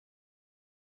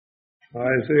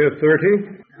Isaiah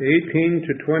 30:18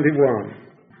 to 21.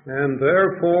 And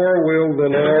therefore will the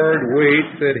Lord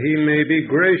wait that he may be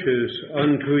gracious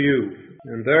unto you.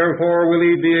 And therefore will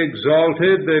he be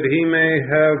exalted that he may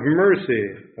have mercy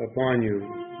upon you.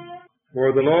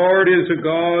 For the Lord is a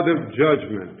God of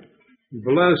judgment.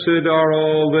 Blessed are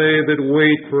all they that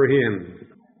wait for him.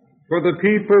 For the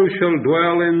people shall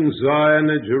dwell in Zion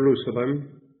and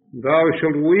Jerusalem. Thou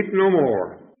shalt weep no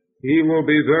more. He will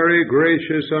be very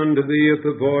gracious unto thee at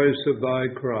the voice of thy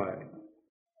cry.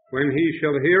 When he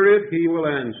shall hear it, he will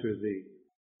answer thee.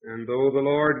 And though the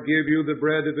Lord give you the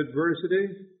bread of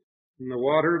adversity and the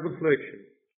water of affliction,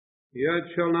 yet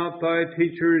shall not thy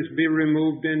teachers be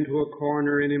removed into a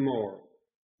corner any more,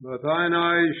 but thine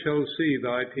eyes shall see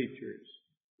thy teachers,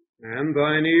 and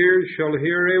thine ears shall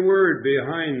hear a word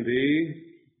behind thee,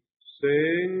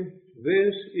 saying,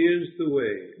 This is the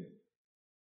way,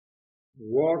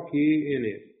 walk ye in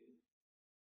it.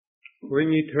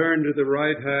 When ye turn to the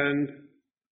right hand,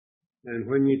 and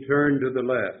when ye turn to the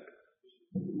left.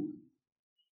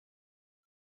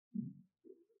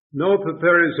 Note that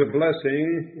there is a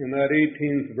blessing in that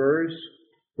 18th verse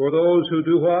for those who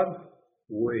do what?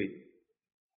 Wait.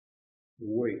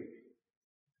 Wait.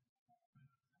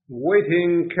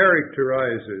 Waiting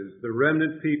characterizes the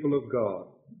remnant people of God.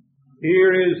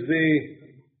 Here is the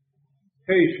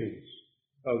patience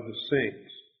of the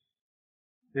saints.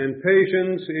 And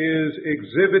patience is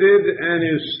exhibited and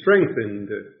is strengthened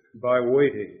by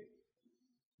waiting.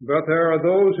 But there are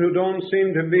those who don't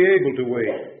seem to be able to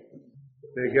wait.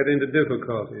 They get into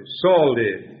difficulties. Saul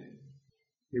did.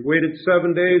 He waited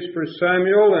 7 days for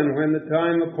Samuel, and when the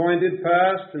time appointed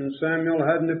passed and Samuel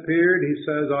hadn't appeared, he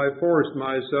says, I forced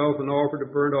myself and offered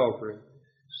a burnt offering.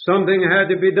 Something had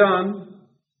to be done.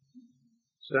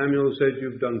 Samuel said,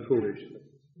 You've done foolishly.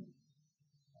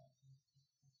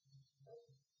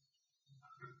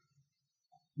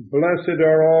 Blessed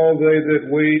are all they that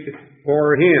wait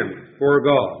for him, for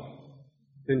God.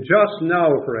 And just now,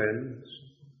 friends,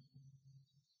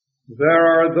 there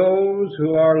are those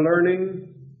who are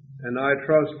learning, and I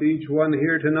trust each one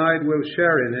here tonight will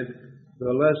share in it,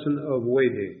 the lesson of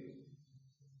waiting.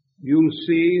 You'll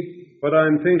see what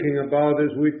I'm thinking about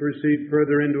as we proceed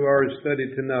further into our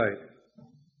study tonight.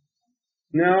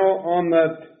 Now, on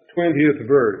that 20th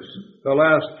verse, the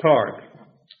last part,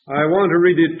 I want to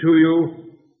read it to you,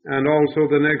 and also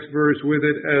the next verse with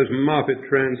it as Moffat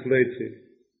translates it.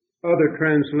 Other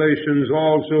translations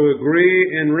also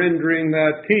agree in rendering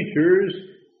that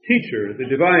teacher, the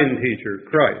divine teacher,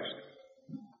 Christ.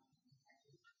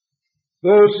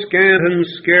 Though scant and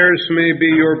scarce may be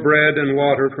your bread and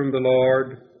water from the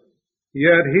Lord,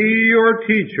 yet he, your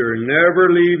teacher,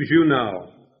 never leaves you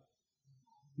now.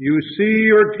 You see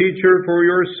your teacher for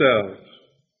yourselves,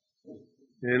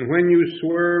 and when you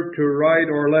swerve to right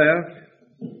or left,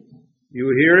 you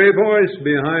hear a voice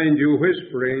behind you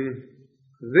whispering,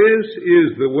 This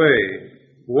is the way,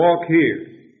 walk here.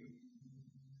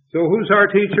 So who's our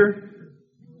teacher?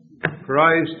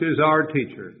 Christ is our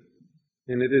teacher.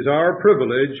 And it is our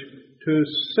privilege to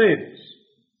sense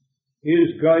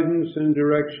his guidance and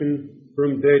direction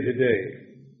from day to day.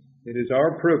 It is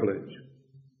our privilege.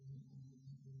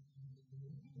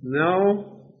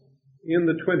 Now, in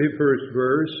the 21st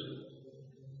verse,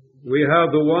 we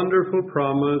have the wonderful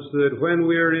promise that when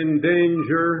we are in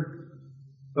danger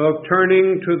of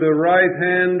turning to the right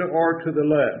hand or to the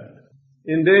left,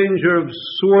 in danger of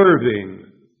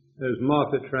swerving, as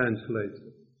Moffat translates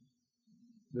it,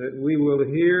 that we will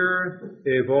hear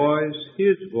a voice,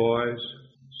 his voice,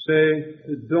 say,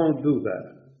 don't do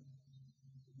that.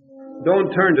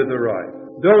 Don't turn to the right.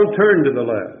 Don't turn to the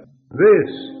left.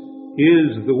 This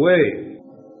is the way.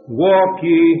 Walk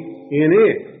ye in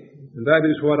it. And that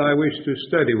is what I wish to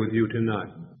study with you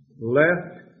tonight.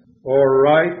 Left or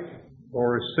right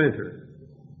or center.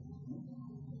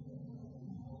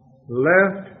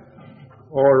 Left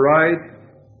or right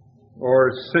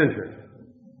or center.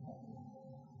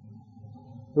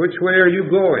 Which way are you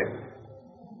going?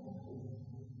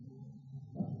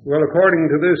 Well, according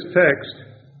to this text,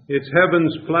 it's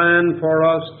heaven's plan for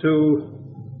us to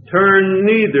turn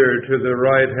neither to the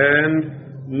right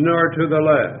hand nor to the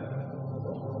left.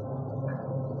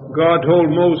 God told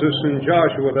Moses and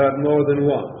Joshua that more than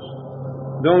once.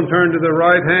 Don't turn to the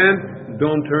right hand,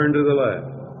 don't turn to the left.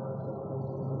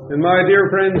 And my dear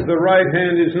friends, the right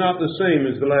hand is not the same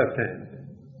as the left hand.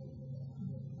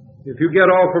 If you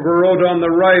get off of a road on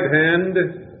the right hand,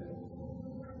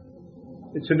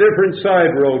 it's a different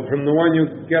side road from the one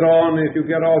you get on if you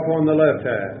get off on the left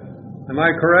hand. Am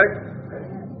I correct?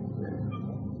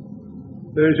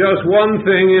 There's just one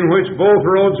thing in which both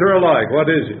roads are alike. What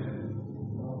is it?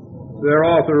 They're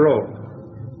off the road.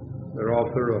 They're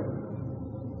off the road.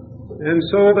 And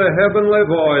so the heavenly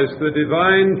voice, the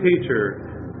divine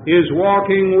teacher, is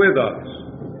walking with us.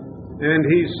 And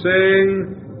he's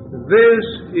saying, this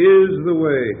is the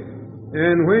way.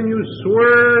 And when you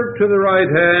swerve to the right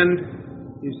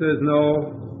hand, he says,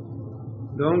 no,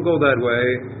 don't go that way.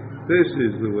 This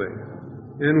is the way.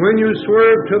 And when you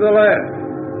swerve to the left,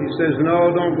 he says, no,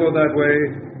 don't go that way.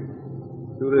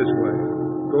 Do this way.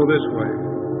 Go this way.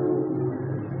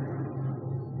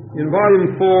 In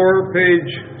Volume 4,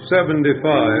 page 75,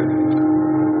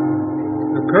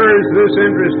 occurs this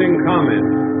interesting comment.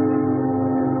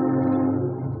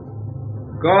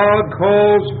 God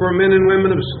calls for men and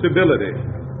women of stability,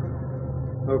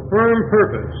 of firm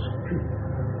purpose,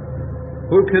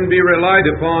 who can be relied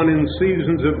upon in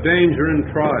seasons of danger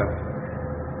and trial,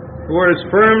 who are as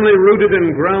firmly rooted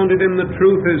and grounded in the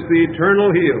truth as the eternal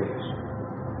hills,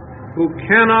 who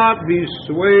cannot be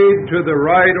swayed to the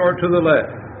right or to the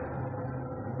left,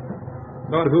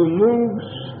 but who move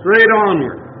straight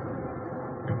onward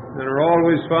and are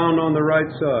always found on the right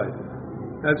side.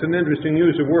 That's an interesting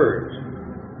use of words.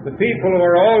 The people who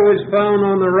are always found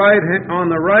on the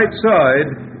right side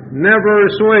never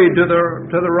are swayed to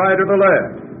the right or the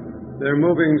left. They're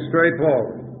moving straight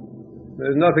forward.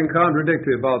 There's nothing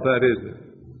contradictory about that, is there?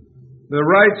 The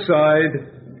right side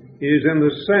is in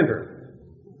the center.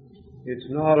 It's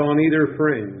not on either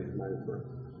fringe, my friend.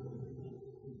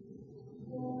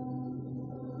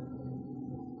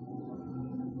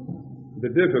 The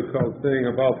difficult thing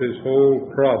about this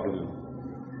whole problem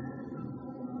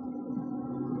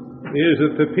is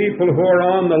that the people who are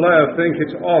on the left think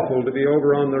it's awful to be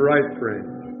over on the right fringe,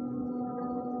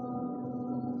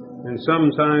 and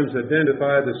sometimes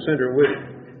identify the center with it.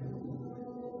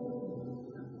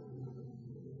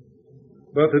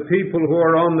 But the people who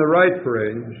are on the right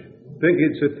fringe think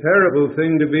it's a terrible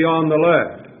thing to be on the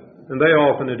left, and they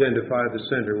often identify the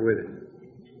center with it.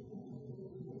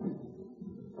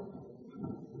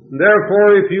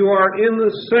 Therefore, if you are in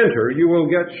the center, you will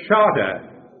get shot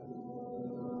at,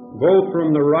 both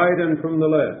from the right and from the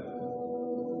left.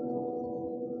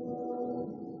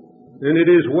 And it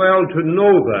is well to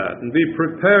know that and be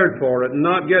prepared for it and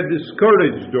not get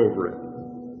discouraged over it,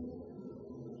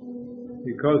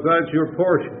 because that's your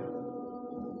portion.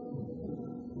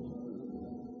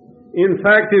 In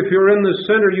fact, if you're in the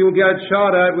center, you'll get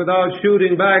shot at without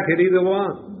shooting back at either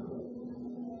one.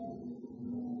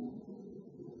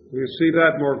 We'll see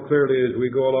that more clearly as we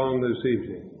go along this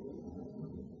evening.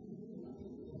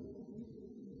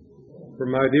 For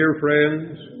my dear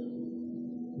friends,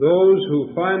 those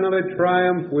who finally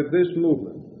triumph with this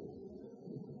movement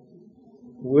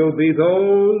will be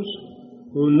those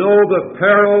who know the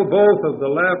peril both of the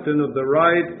left and of the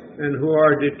right, and who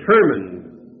are determined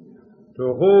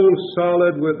to hold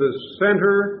solid with the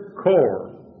center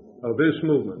core of this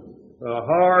movement, the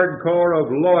hard core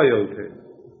of loyalty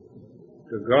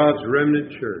to God's remnant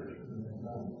church.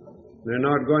 They're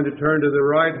not going to turn to the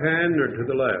right hand or to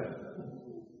the left.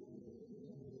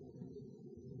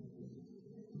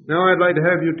 Now I'd like to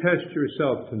have you test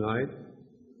yourself tonight.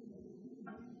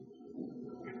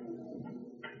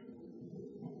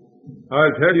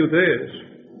 I'll tell you this.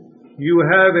 You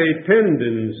have a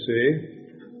tendency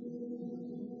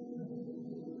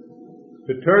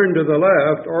to turn to the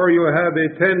left, or you have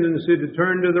a tendency to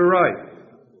turn to the right.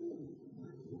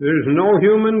 There's no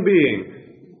human being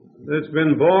that's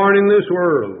been born in this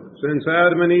world since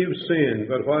Adam and Eve sinned,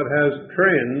 but what has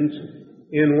trends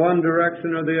in one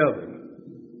direction or the other.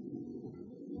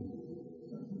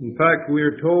 In fact, we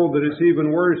are told that it's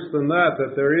even worse than that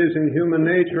there is in human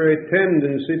nature a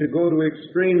tendency to go to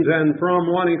extremes, and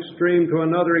from one extreme to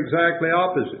another exactly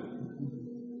opposite.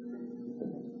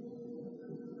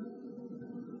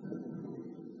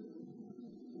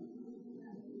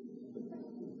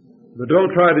 But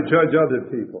don't try to judge other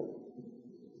people.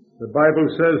 The Bible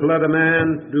says, let a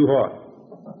man do what?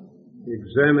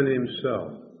 Examine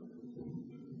himself.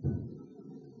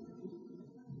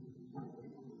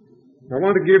 I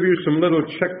want to give you some little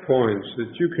checkpoints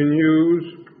that you can use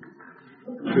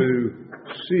to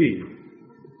see.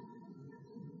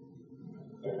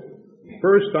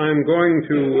 First, I'm going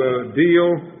to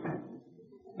deal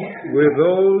with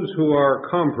those who are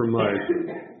compromising.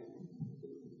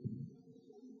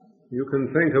 You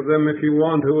can think of them if you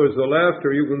want to as the left,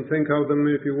 or you can think of them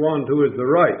if you want to as the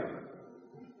right.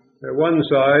 They're one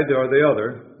side or the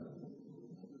other.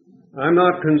 I'm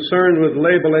not concerned with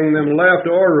labeling them left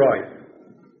or right.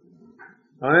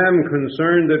 I am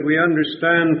concerned that we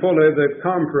understand fully that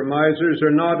compromisers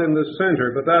are not in the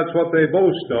center, but that's what they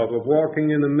boast of walking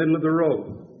in the middle of the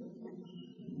road.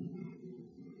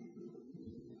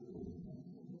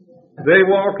 They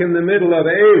walk in the middle of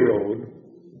a road.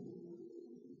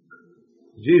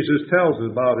 Jesus tells us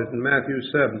about it in Matthew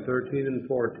 7:13 and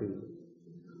 14.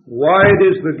 Wide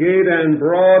is the gate and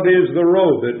broad is the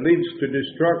road that leads to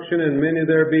destruction, and many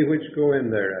there be which go in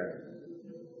thereat.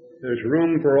 There's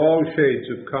room for all shades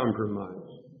of compromise.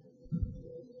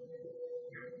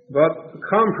 But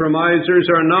compromisers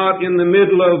are not in the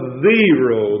middle of the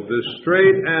road, the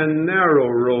straight and narrow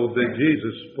road that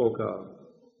Jesus spoke of.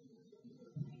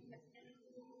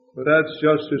 But that's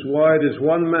just as wide as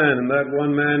one man, and that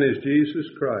one man is Jesus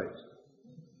Christ.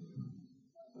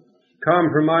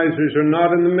 Compromisers are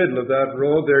not in the middle of that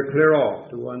road, they're clear off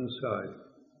to one side.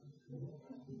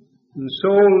 And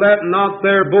so let not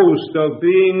their boast of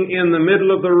being in the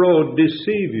middle of the road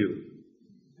deceive you.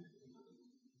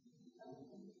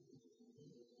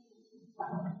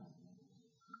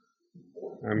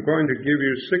 I'm going to give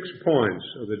you 6 points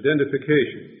of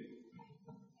identification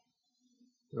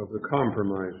of the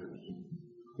compromisers.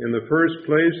 In the first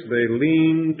place, they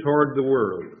lean toward the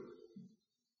world.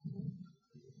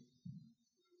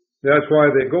 That's why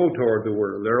they go toward the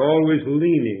world. They're always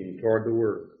leaning toward the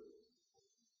world.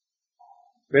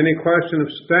 If any question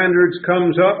of standards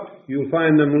comes up, you'll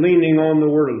find them leaning on the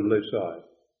worldly side.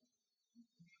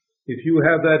 If you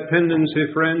have that tendency,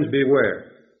 friends, beware.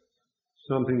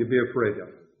 Something to be afraid of.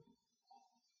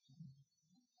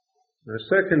 The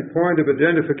second point of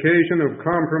identification of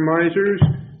compromisers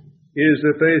is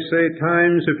that they say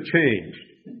times have changed.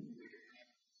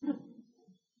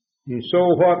 And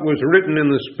so what was written in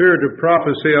the spirit of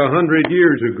prophecy 100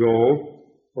 years ago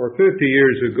or 50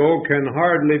 years ago can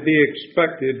hardly be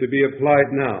expected to be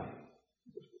applied now.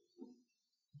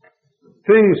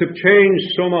 Things have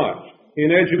changed so much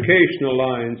in educational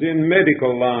lines, in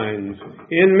medical lines,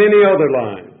 in many other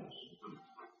lines,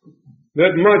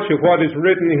 that much of what is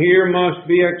written here must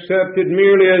be accepted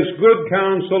merely as good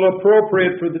counsel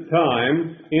appropriate for the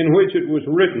time in which it was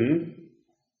written,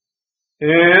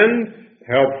 and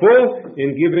helpful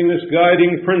in giving us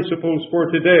guiding principles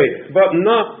for today, but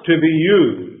not to be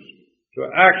used to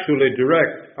actually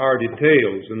direct our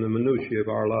details and the minutiae of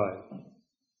our lives.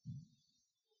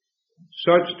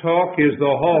 Such talk is the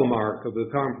hallmark of the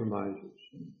compromisers.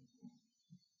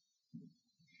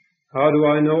 How do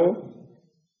I know?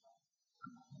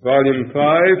 Volume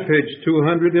 5, page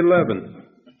 211.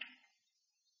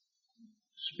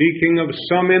 Speaking of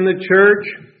some in the church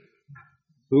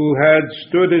who had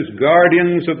stood as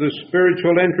guardians of the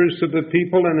spiritual interests of the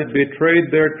people and had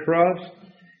betrayed their trust,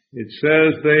 it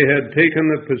says they had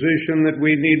taken the position that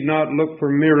we need not look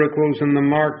for miracles in the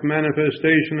marked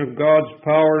manifestation of God's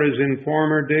power as in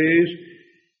former days.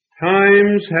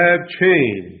 Times have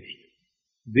changed.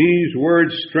 These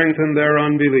words strengthen their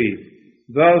unbelief.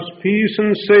 Thus, peace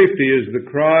and safety is the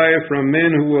cry from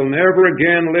men who will never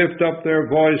again lift up their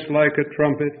voice like a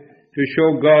trumpet to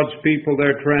show God's people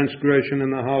their transgression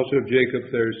and the house of Jacob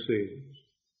their sins.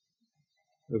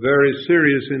 A very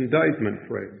serious indictment,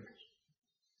 friends.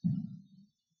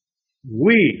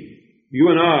 We, you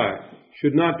and I,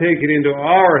 should not take it into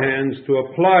our hands to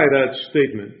apply that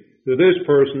statement to this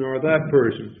person or that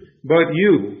person, but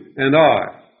you and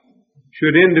I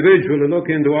should individually look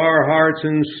into our hearts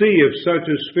and see if such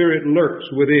a spirit lurks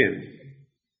within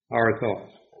our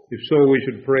thoughts. If so, we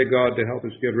should pray God to help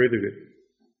us get rid of it.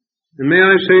 And may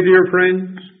I say, dear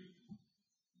friends,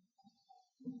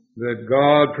 that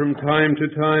God from time to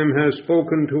time has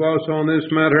spoken to us on this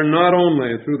matter not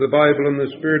only through the Bible and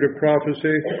the spirit of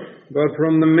prophecy, but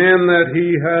from the men that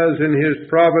He has in His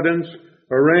providence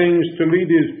arranged to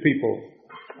lead His people.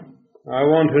 I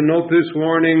want to note this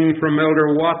warning from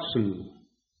Elder Watson,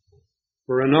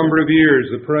 for a number of years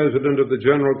the President of the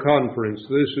General Conference.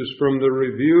 This is from the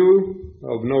review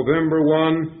of November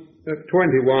 21,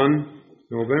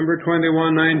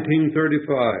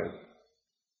 1935.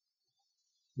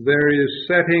 There is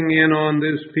setting in on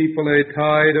this people a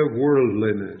tide of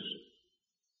worldliness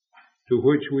to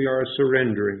which we are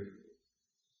surrendering.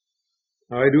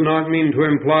 I do not mean to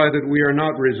imply that we are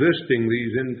not resisting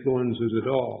these influences at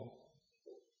all.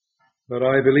 But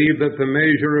I believe that the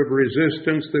measure of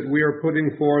resistance that we are putting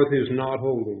forth is not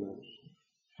holding us.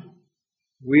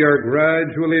 We are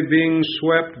gradually being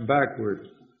swept backward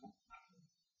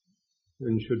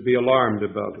and should be alarmed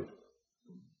about it.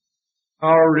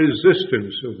 Our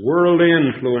resistance of worldly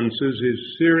influences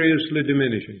is seriously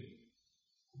diminishing.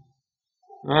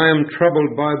 I am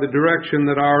troubled by the direction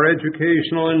that our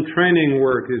educational and training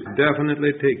work is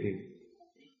definitely taking.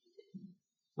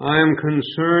 I am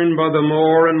concerned by the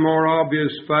more and more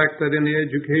obvious fact that in the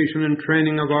education and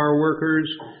training of our workers,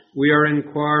 we are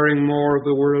inquiring more of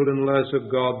the world and less of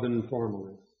God than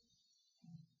formerly.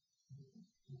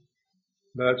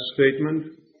 That statement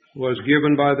was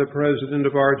given by the President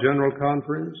of our General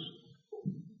Conference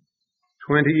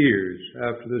 20 years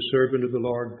after the servant of the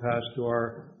Lord passed to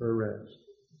our rest.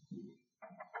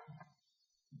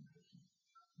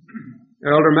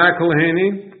 Elder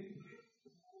McElhaney,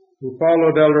 who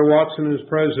followed Elder Watson as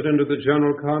President of the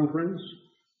General Conference,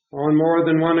 on more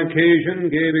than one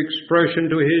occasion gave expression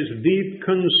to his deep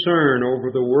concern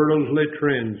over the worldly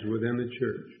trends within the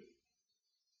church.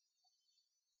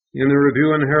 In the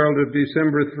Review and Herald of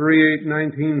December 3,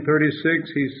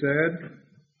 1936, he said,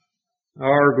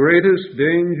 "Our greatest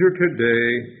danger today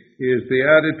is the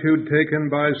attitude taken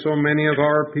by so many of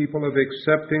our people of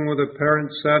accepting with apparent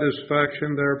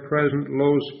satisfaction their present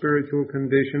low spiritual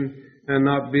condition and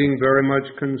not being very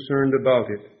much concerned about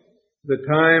it. The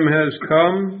time has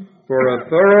come for a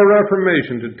thorough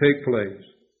reformation to take place.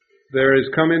 There is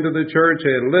come into the church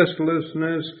a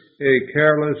listlessness, a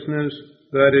carelessness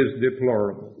that is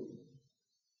deplorable."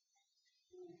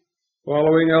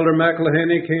 Following Elder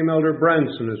McElhaney came Elder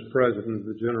Branson as President of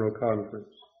the General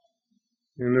Conference.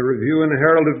 In the Review and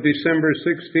Herald of December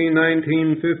 16,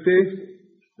 1950,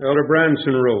 Elder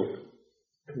Branson wrote,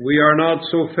 "We are not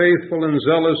so faithful and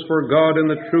zealous for God and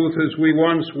the truth as we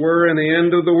once were, and the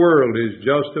end of the world is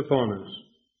just upon us.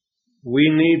 We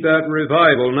need that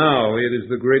revival now. It is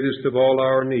the greatest of all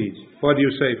our needs." What do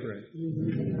you say, Fred?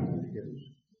 Yes.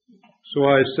 So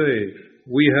I say,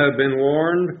 we have been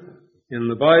warned in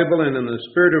the Bible and in the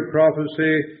spirit of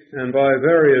prophecy and by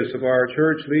various of our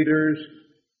church leaders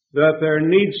that there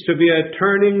needs to be a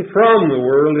turning from the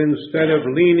world instead of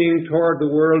leaning toward the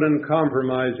world and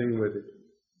compromising with it.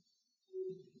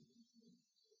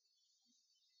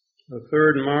 The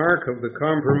third mark of the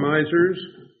compromisers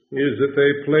is that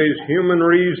they place human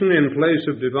reason in place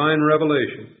of divine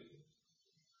revelation.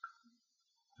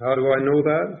 How do I know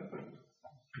that?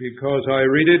 Because I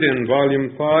read it in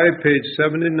Volume 5, page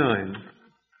 79.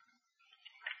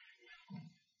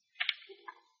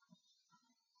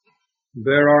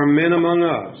 There are men among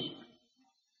us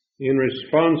in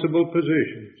responsible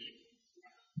positions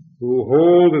who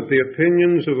hold that the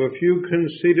opinions of a few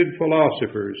conceited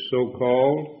philosophers,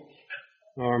 so-called,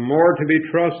 are more to be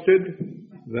trusted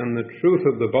than the truth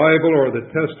of the Bible or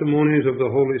the testimonies of the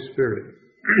Holy Spirit.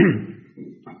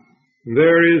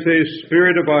 There is a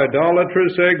spirit of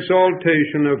idolatrous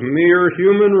exaltation of mere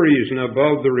human reason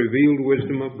above the revealed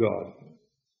wisdom of God.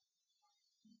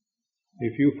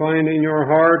 If you find in your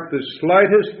heart the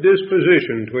slightest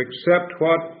disposition to accept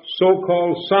what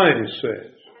so-called science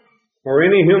says, or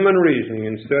any human reasoning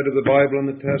instead of the Bible and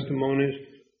the testimonies,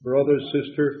 brother,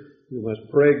 sister, you must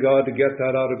pray God to get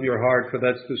that out of your heart, for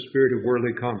that's the spirit of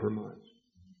worldly compromise.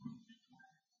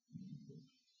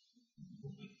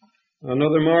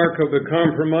 Another mark of the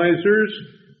compromisers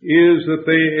is that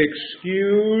they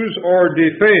excuse or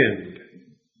defend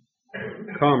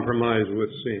compromise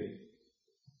with sin.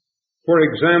 For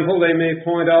example, they may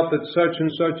point out that such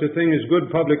and such a thing is good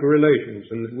public relations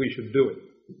and that we should do it.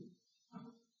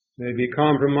 It may be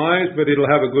compromised, but it'll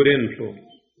have a good influence,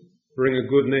 bring a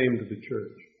good name to the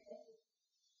church.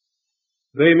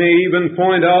 They may even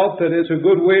point out that it's a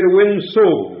good way to win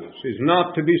souls, is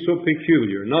not to be so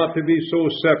peculiar, not to be so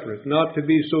separate, not to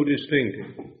be so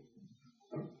distinctive.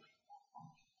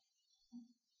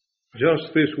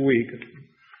 Just this week,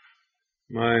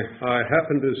 I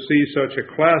happened to see such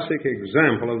a classic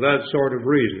example of that sort of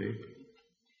reasoning.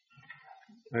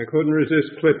 I couldn't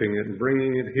resist clipping it and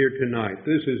bringing it here tonight.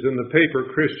 This is in the paper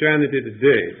Christianity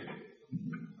Today.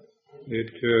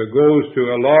 It goes to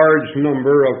a large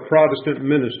number of Protestant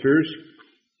ministers,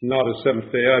 not a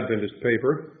Seventh-day Adventist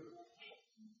paper,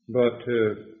 but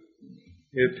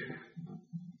it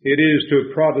is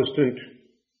to Protestant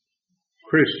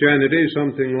Christianity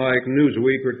something like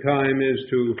Newsweek or Time is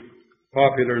to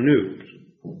popular news.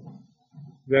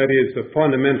 That is the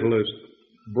fundamentalist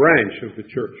branch of the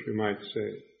church, you might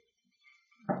say.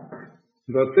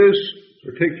 But this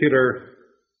particular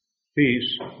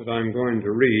piece that I'm going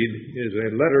to read is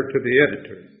a letter to the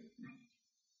editor.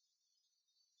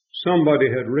 Somebody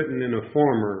had written in a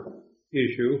former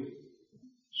issue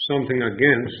something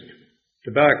against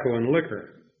tobacco and liquor.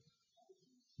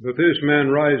 But this man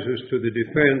rises to the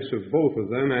defense of both of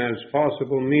them as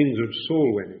possible means of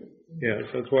soul winning. Yes,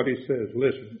 that's what he says.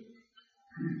 Listen.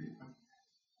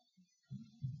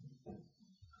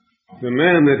 The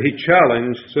man that he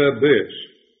challenged said this: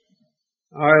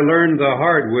 "I learned the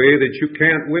hard way that you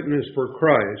can't witness for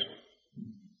Christ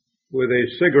with a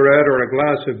cigarette or a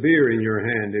glass of beer in your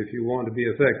hand if you want to be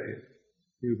effective."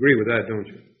 You agree with that, don't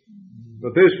you?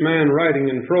 But this man writing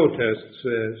in protest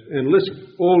says, and listen,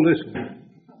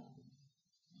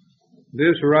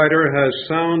 This writer has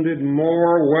sounded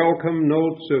more welcome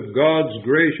notes of God's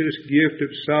gracious gift of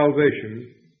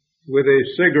salvation with a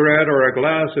cigarette or a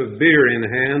glass of beer in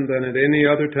hand than at any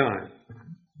other time.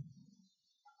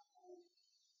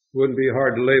 Wouldn't be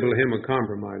hard to label him a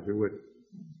compromiser, would it?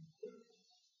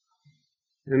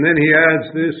 And then he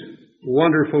adds this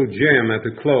wonderful gem at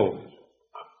the close.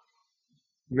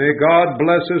 May God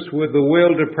bless us with the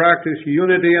will to practice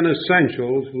unity in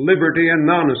essentials, liberty in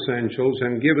non-essentials,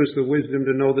 and give us the wisdom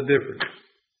to know the difference.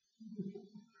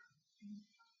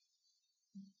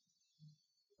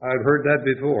 I've heard that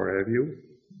before, have you?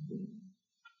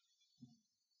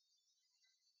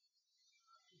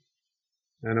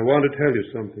 And I want to tell you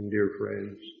something, dear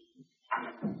friends.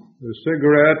 The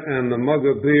cigarette and the mug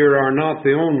of beer are not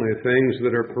the only things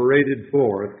that are paraded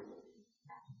forth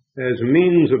as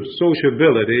means of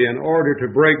sociability in order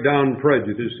to break down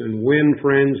prejudice and win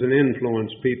friends and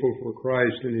influence people for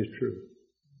Christ and His truth.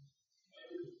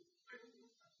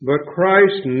 But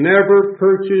Christ never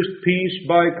purchased peace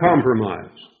by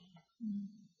compromise.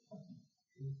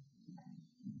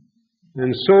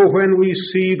 And so when we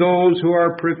see those who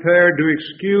are prepared to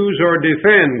excuse or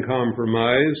defend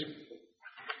compromise,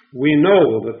 we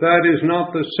know that that is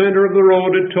not the center of the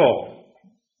road at all.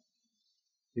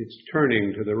 It's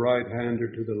turning to the right hand or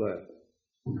to the left.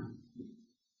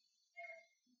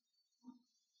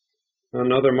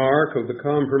 Another mark of the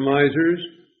compromisers,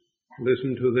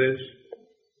 listen to this,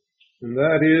 and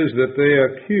that is that they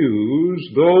accuse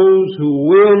those who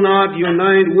will not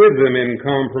unite with them in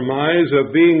compromise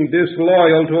of being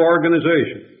disloyal to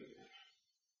organization.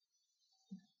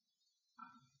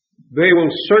 They will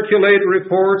circulate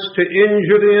reports to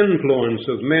injure the influence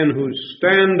of men who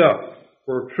stand up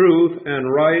for truth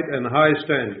and right and high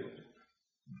standards.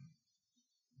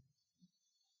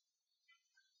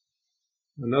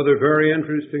 Another very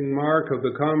interesting mark of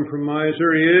the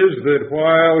compromiser is that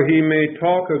while he may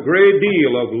talk a great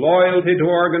deal of loyalty to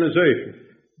organization,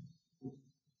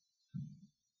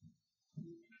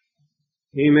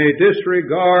 he may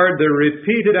disregard the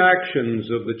repeated actions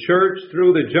of the church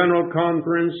through the General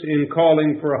Conference in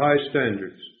calling for high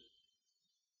standards.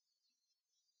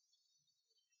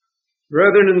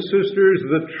 Brethren and sisters,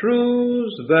 the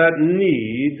truths that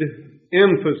need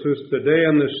emphasis today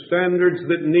and the standards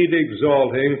that need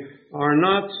exalting are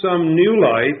not some new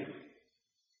light.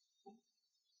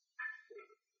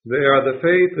 They are the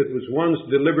faith that was once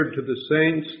delivered to the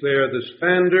saints. They are the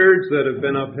standards that have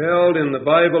been upheld in the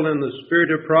Bible in the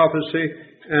spirit of prophecy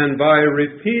and by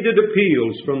repeated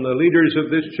appeals from the leaders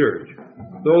of this church.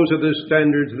 Those are the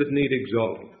standards that need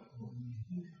exalting.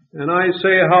 And I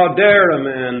say, how dare a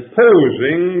man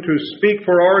posing to speak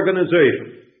for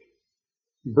organization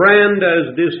brand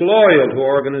as disloyal to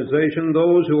organization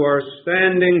those who are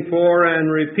standing for and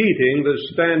repeating the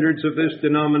standards of this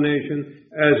denomination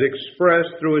as expressed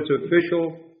through its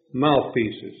official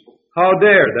mouthpieces. How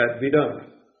dare that be done?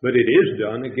 But it is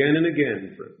done again and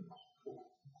again, friends.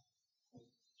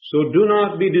 So do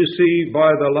not be deceived by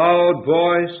the loud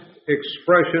voiced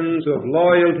expressions of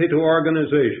loyalty to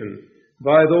organization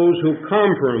by those who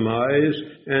compromise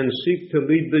and seek to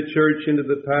lead the church into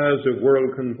the paths of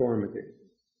world conformity.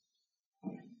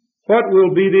 What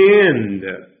will be the end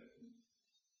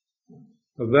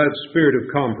of that spirit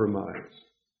of compromise?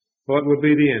 What will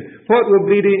be the end? What will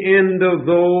be the end of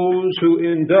those who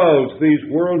indulge these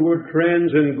worldward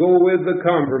trends and go with the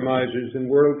compromisers in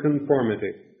world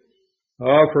conformity?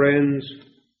 Ah, friends,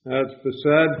 that's the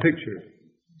sad picture.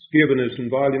 It's given us in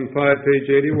Volume 5, page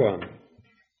 81.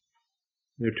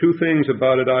 There are two things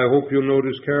about it I hope you'll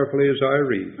notice carefully as I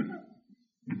read.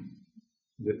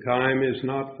 The time is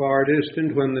not far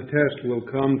distant when the test will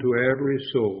come to every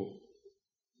soul.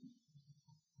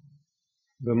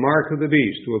 The mark of the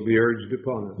beast will be urged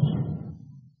upon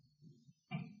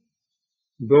us.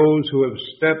 Those who have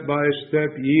step by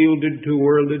step yielded to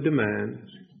worldly demands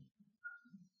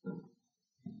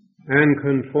and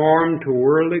conformed to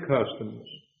worldly customs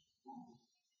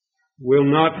will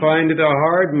not find it a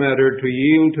hard matter to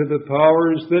yield to the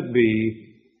powers that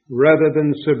be, rather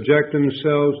than subject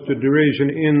themselves to derision,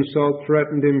 insult,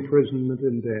 threatened imprisonment,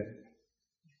 and death.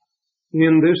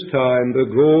 In this time,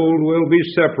 the gold will be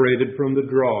separated from the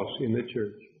dross in the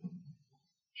church.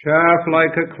 Chaff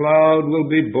like a cloud will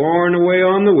be borne away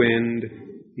on the wind,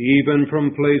 even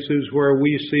from places where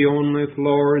we see only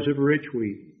floors of rich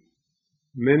wheat.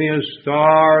 Many a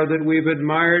star that we've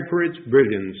admired for its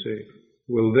brilliancy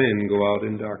will then go out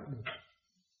in darkness.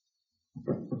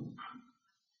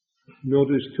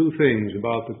 Notice two things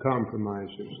about the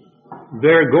compromisers.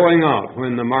 They're going out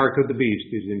when the mark of the beast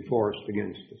is enforced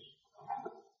against us.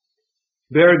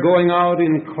 They're going out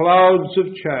in clouds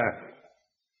of chaff.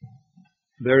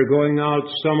 They're going out,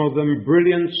 some of them,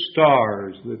 brilliant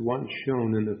stars that once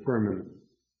shone in the firmament.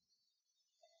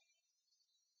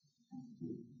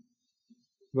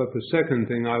 But the second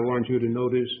thing I want you to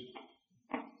notice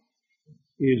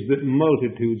is that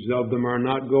multitudes of them are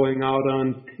not going out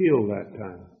until that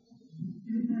time.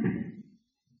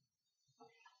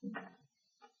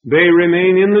 They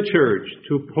remain in the church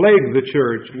to plague the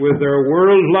church with their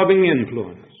world-loving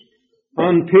influence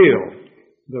until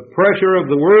the pressure of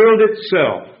the world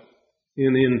itself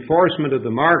in the enforcement of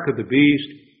the mark of the beast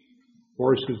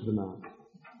forces them out.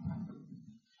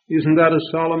 Isn't that a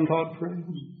solemn thought,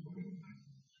 friends?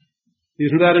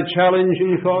 Isn't that a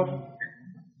challenging thought?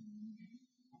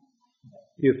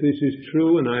 If this is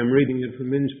true, and I'm reading it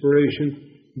from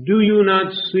inspiration, do you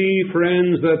not see,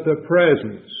 friends, that the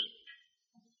presence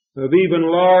of even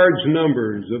large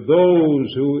numbers of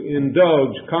those who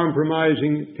indulge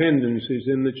compromising tendencies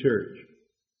in the church,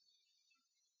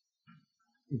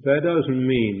 that doesn't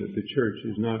mean that the church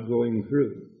is not going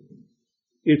through.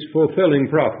 It's fulfilling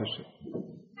prophecy.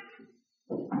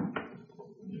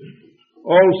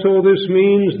 Also, this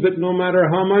means that no matter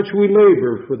how much we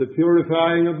labor for the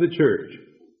purifying of the church,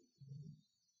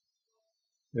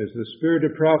 as the Spirit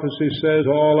of prophecy says,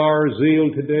 all our zeal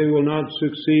today will not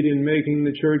succeed in making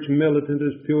the church militant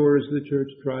as pure as the church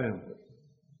triumphant.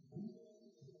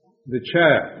 The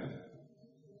chaff,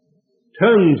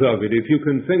 tons of it, if you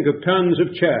can think of tons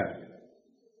of chaff.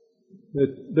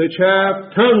 The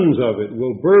chaff, tons of it,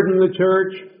 will burden the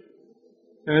church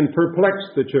and perplex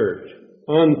the church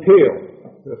until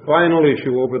the final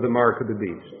issue over the mark of the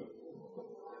beast.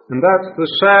 And that's the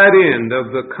sad end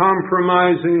of the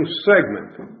compromising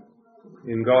segment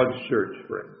in God's church,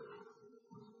 friends.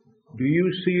 Do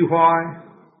you see why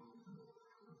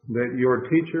that your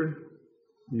teacher,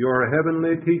 your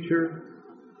heavenly teacher,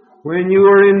 when you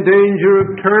are in danger of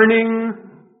turning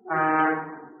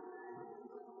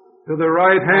to the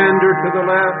right hand or to the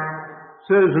left,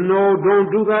 says, no,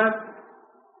 don't do that.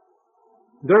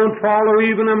 Don't follow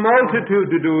even a multitude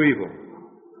to do evil.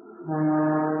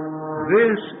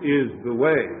 This is the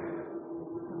way.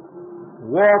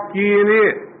 Walk ye in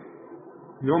it,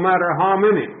 no matter how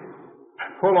many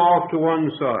pull off to one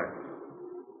side.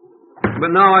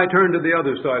 But now I turn to the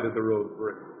other side of the road,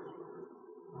 friends.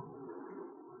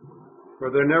 For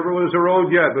there never was a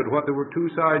road yet but what there were two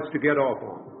sides to get off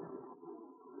on.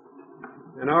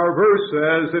 And our verse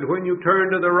says that when you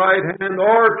turn to the right hand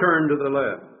or turn to the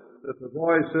left, that the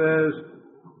voice says,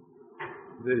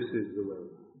 this is the way.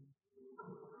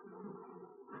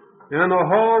 And the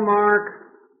hallmark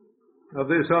of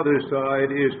this other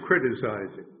side is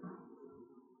criticizing.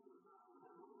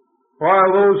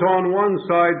 While those on one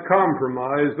side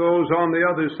compromise, those on the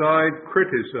other side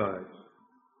criticize.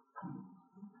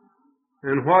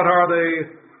 And what are they?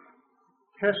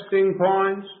 Testing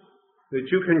points that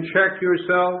you can check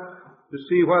yourself to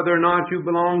see whether or not you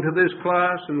belong to this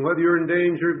class and whether you're in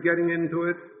danger of getting into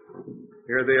it.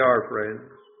 Here they are, friends.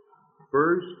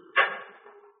 First,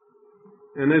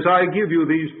 and as I give you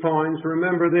these points,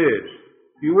 remember this.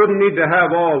 You wouldn't need to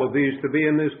have all of these to be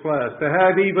in this class. To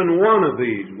have even one of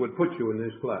these would put you in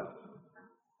this class.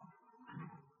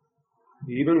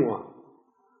 Even one.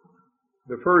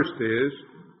 The first is,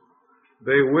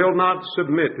 they will not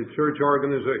submit to church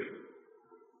organization.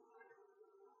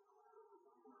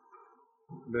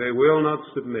 They will not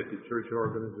submit to church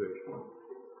organization.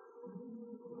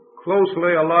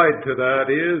 Closely allied to that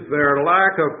is their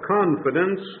lack of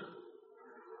confidence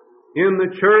in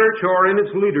the church or in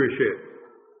its leadership.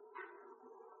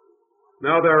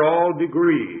 Now, they're all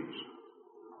degrees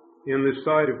in the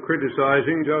side of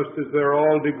criticizing, just as they're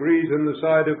all degrees in the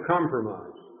side of compromise.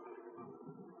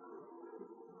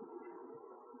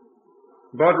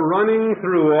 But running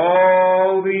through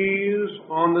all these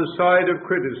on the side of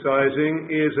criticizing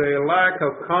is a lack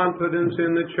of confidence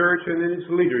in the church and in its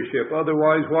leadership.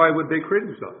 Otherwise, why would they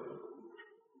criticize?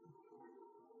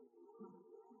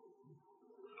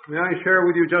 May I share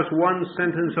with you just one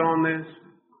sentence on this?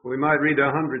 We might read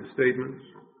 100 statements,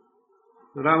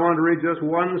 but I want to read just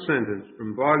one sentence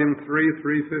from Volume 3,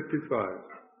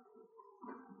 355.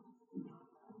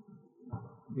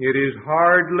 It is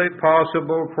hardly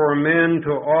possible for men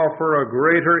to offer a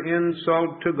greater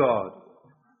insult to God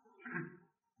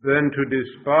than to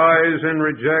despise and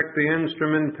reject the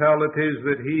instrumentalities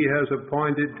that He has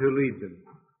appointed to lead them.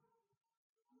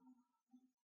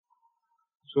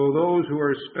 So those who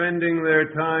are spending their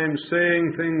time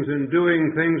saying things and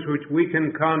doing things which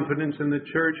weaken confidence in the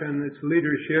church and its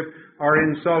leadership are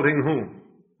insulting whom?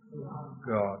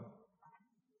 God.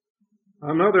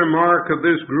 Another mark of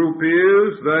this group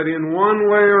is that in one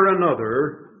way or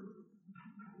another,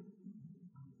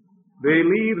 they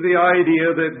leave the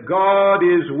idea that God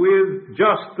is with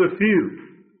just the few,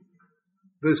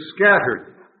 the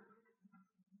scattered,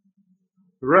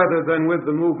 rather than with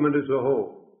the movement as a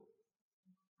whole.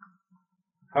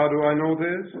 How do I know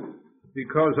this?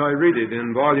 Because I read it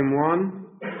in Volume 1,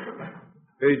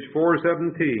 page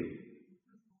 417.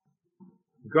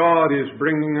 God is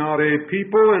bringing out a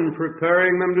people and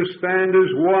preparing them to stand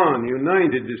as one,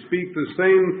 united, to speak the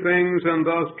same things and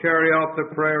thus carry out the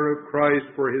prayer of Christ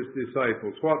for his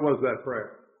disciples. What was that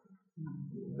prayer?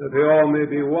 That they all may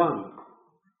be one.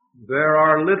 There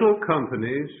are little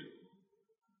companies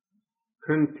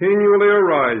continually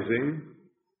arising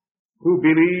who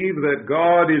believe that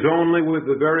God is only with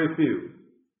the very few.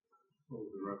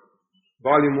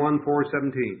 Volume 1,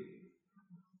 417.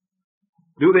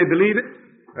 Do they believe it?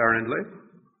 Apparently.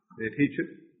 They teach it.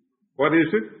 What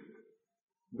is it?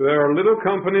 There are little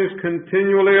companies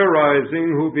continually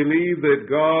arising who believe that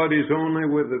God is only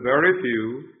with the very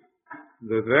few,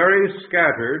 the very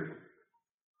scattered,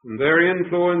 and their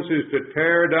influence is to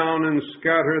tear down and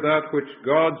scatter that which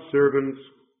God's servants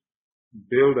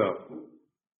build up.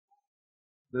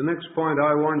 The next point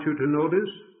I want you to notice,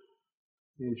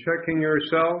 in checking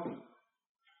yourself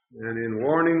and in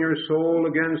warning your soul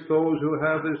against those who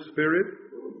have this spirit,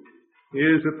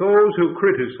 is that those who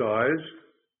criticize,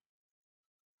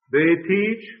 they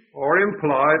teach or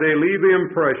imply, they leave the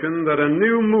impression that a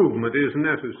new movement is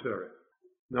necessary.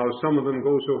 Now, some of them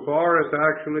go so far as to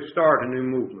actually start a new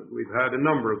movement. We've had a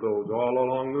number of those all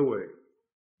along the way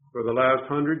for the last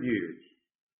 100 years.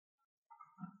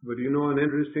 But you know an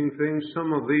interesting thing?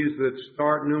 Some of these that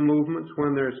start new movements,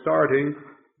 when they're starting,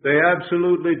 they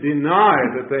absolutely deny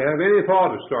that they have any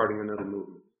thought of starting another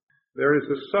movement. There is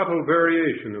a subtle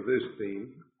variation of this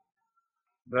theme.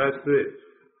 That's this.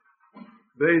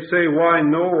 They say, why,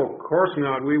 no, of course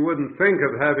not. We wouldn't think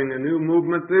of having a new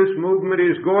movement. This movement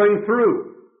is going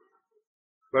through.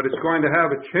 But it's going to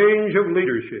have a change of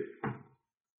leadership.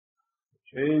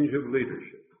 Change of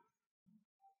leadership.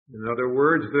 In other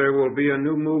words, there will be a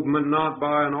new movement not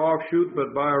by an offshoot,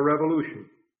 but by a revolution.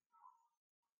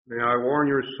 May I warn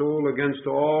your soul against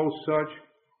all such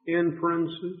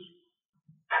inferences?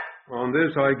 On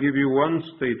this I give you one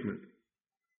statement.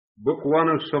 Book 1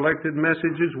 of Selected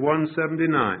Messages,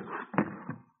 179.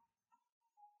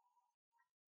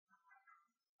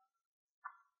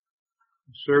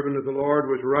 The servant of the Lord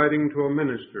was writing to a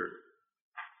minister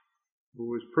who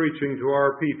was preaching to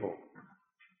our people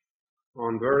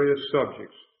on various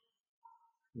subjects.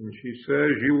 And she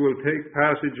says, you will take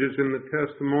passages in the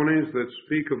testimonies that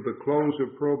speak of the close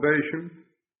of probation,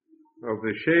 of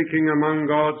the shaking among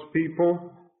God's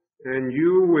people, and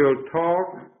you will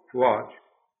talk, watch,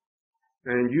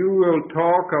 and you will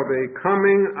talk of a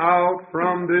coming out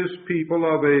from this people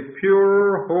of a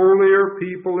purer, holier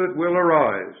people that will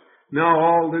arise. Now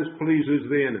all this pleases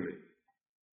the enemy.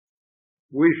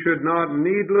 We should not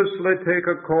needlessly take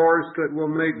a course that will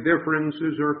make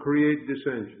differences or create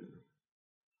dissension.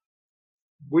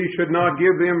 We should not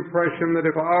give the impression that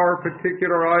if our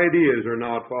particular ideas are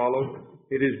not followed,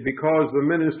 it is because the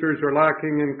ministers are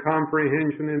lacking in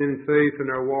comprehension and in faith and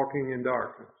are walking in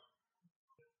darkness.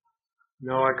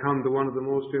 Now I come to one of the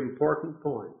most important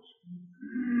points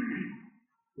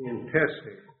in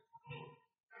testing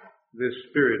this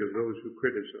spirit of those who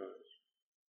criticize.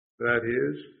 That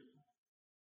is,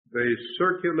 they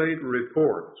circulate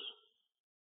reports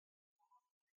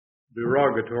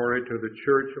derogatory to the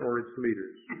church or its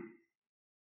leaders.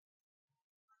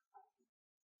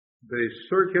 They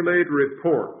circulate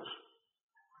reports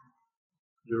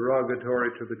derogatory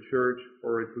to the church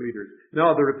or its leaders.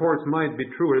 Now, the reports might be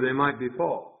true or they might be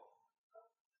false.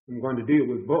 I'm going to deal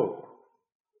with both.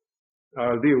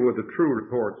 I'll deal with the true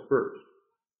reports first.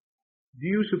 Do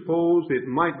you suppose it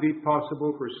might be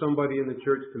possible for somebody in the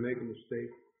church to make a mistake?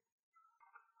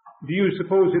 Do you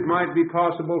suppose it might be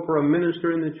possible for a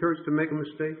minister in the church to make a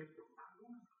mistake?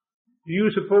 Do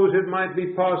you suppose it might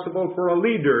be possible for a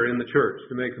leader in the church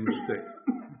to make a mistake?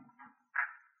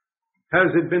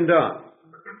 Has it been done?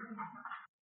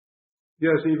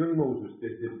 Yes, even Moses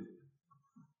did, didn't he?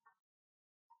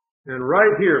 And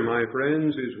right here, my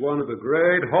friends, is one of the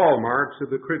great hallmarks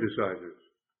of the criticizers.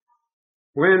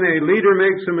 When a leader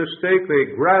makes a mistake, they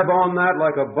grab on that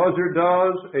like a buzzard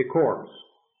does a corpse.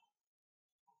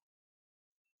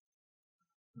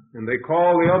 And they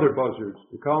call the other buzzards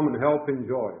to come and help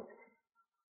enjoy it.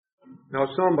 Now,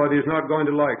 somebody is not going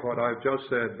to like what I've just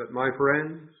said, but my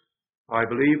friends, I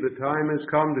believe the time has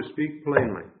come to speak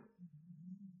plainly.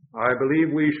 I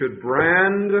believe we should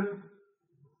brand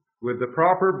with the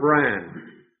proper brand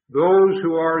those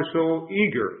who are so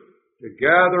eager to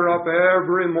gather up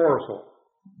every morsel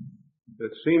that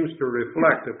seems to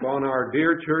reflect upon our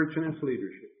dear church and its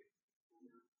leadership.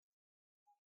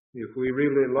 If we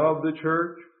really love the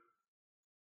church,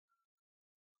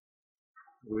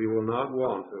 we will not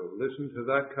want to listen to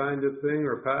that kind of thing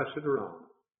or pass it around.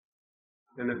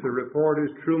 And if the report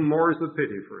is true, more's the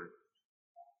pity, friends.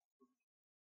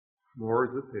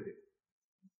 More's the pity.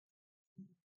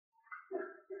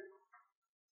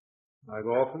 I've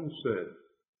often said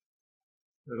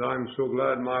that I'm so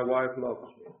glad my wife loves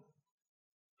me,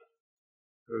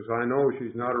 because I know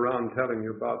she's not around telling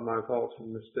you about my faults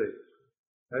and mistakes.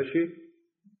 Has she?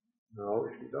 No,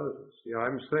 she doesn't. See,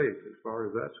 I'm safe as far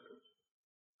as that's concerned.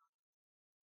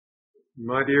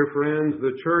 My dear friends,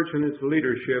 the church and its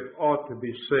leadership ought to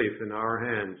be safe in our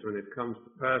hands when it comes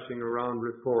to passing around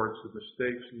reports of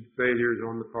mistakes and failures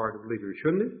on the part of leaders,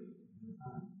 shouldn't it?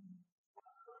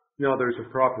 Now, there's a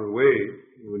proper way.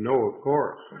 You know, of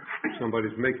course. If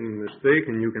somebody's making a mistake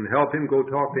and you can help him, go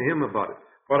talk to him about it.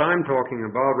 What I'm talking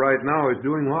about right now is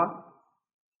doing what?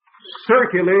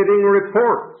 Circulating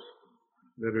reports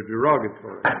that are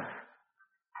derogatory.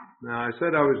 Now, I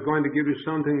said I was going to give you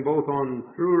something both on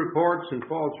true reports and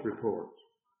false reports.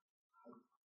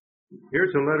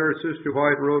 Here's a letter Sister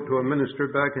White wrote to a minister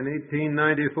back in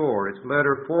 1894. It's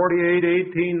letter 48,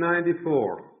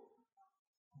 1894.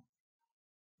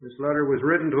 This letter was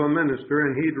written to a minister,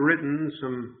 and he'd written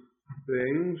some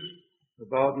things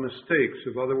about mistakes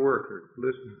of other workers.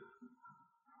 Listen.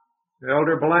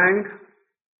 Elder Blank,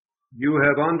 you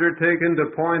have undertaken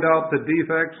to point out the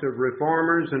defects of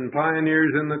reformers and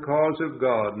pioneers in the cause of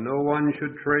God. No one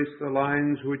should trace the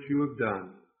lines which you have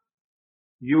done.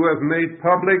 You have made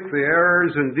public the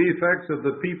errors and defects of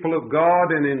the people of God,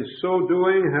 and in so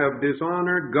doing have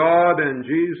dishonored God and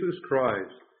Jesus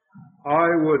Christ. I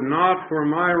would not for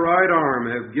my right arm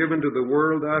have given to the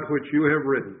world that which you have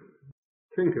written.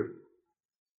 Think of it.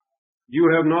 You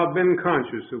have not been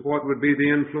conscious of what would be the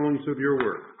influence of your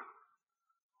work.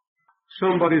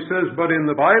 Somebody says, but in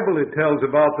the Bible it tells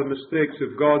about the mistakes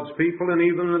of God's people and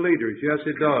even the leaders. Yes,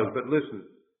 it does, but listen,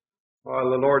 while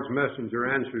the Lord's messenger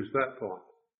answers that point.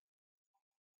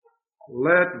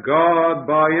 Let God,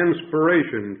 by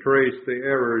inspiration, trace the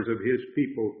errors of His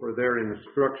people for their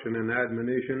instruction and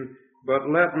admonition, but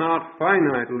let not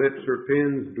finite lips or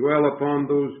pens dwell upon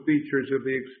those features of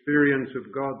the experience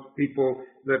of God's people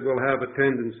that will have a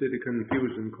tendency to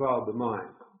confuse and cloud the mind.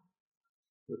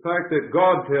 The fact that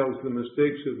God tells the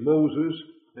mistakes of Moses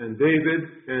and David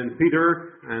and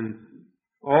Peter and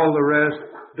all the rest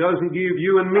doesn't give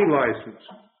you and me license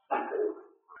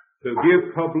to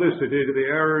give publicity to the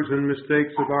errors and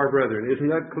mistakes of our brethren. Isn't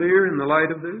that clear in the light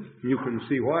of this? You can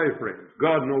see why, friends.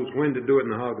 God knows when to do it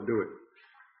and how to do it.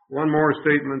 One more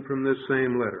statement from this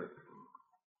same letter.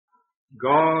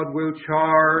 God will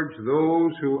charge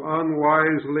those who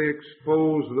unwisely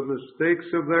expose the mistakes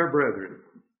of their brethren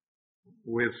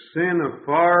with sin of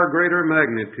far greater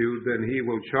magnitude than He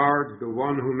will charge the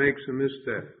one who makes a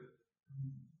misstep.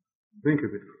 Think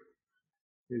of it.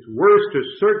 It's worse to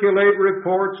circulate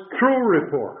reports, true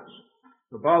reports,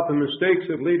 about the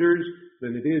mistakes of leaders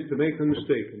than it is to make a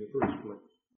mistake in the first place.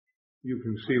 You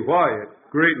can see why it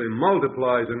greatly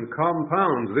multiplies and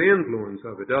compounds the influence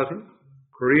of it, doesn't it?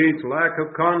 Creates lack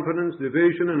of confidence,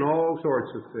 division, and all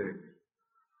sorts of things.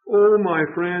 Oh, my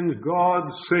friends, God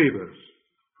save us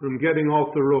from getting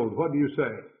off the road. What do you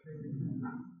say?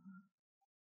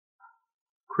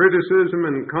 Criticism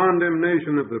and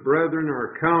condemnation of the brethren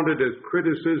are counted as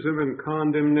criticism and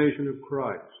condemnation of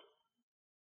Christ.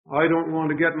 I don't want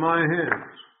to get my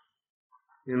hands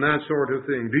in that sort of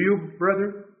thing. Do you,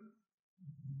 brethren?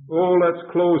 Oh,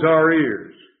 let's close our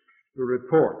ears to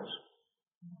reports.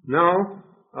 Now,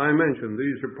 I mentioned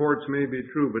these reports may be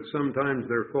true, but sometimes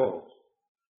they're false.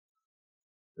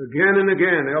 Again and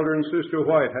again, Elder and Sister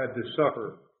White had to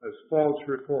suffer as false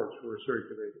reports were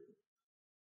circulated.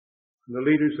 The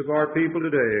leaders of our people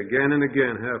today, again and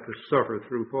again, have to suffer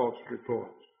through false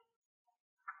reports.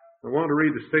 I want to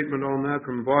read a statement on that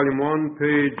from Volume 1,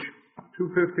 page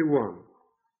 251.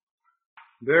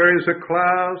 There is a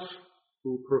class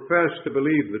who profess to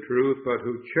believe the truth, but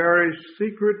who cherish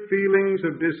secret feelings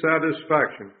of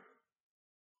dissatisfaction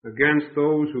against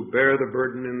those who bear the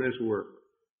burden in this work.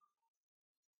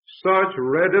 Such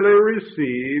readily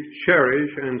receive,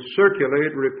 cherish, and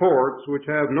circulate reports which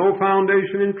have no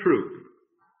foundation in truth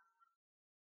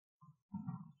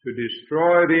to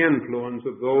destroy the influence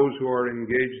of those who are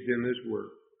engaged in this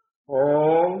work.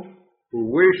 All who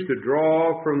wish to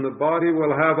draw from the body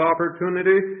will have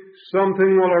opportunity.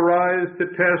 Something will arise to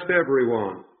test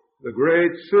everyone. The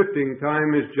great sifting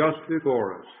time is just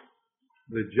before us.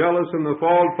 The jealous and the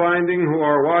fault-finding who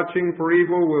are watching for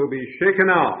evil will be shaken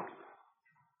out,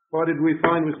 What did we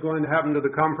find was going to happen to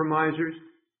the compromisers?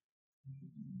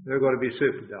 They're going to be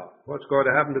sifted out. What's going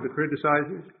to happen to the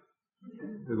criticizers?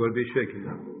 They're going to be shaken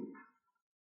out.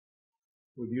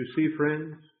 Would you see,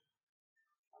 friends?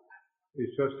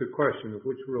 It's just a question of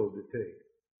which road to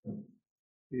take.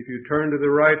 If you turn to the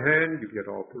right hand, you get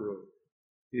off the road.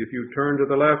 If you turn to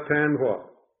the left hand, what?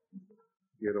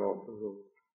 Get off the road.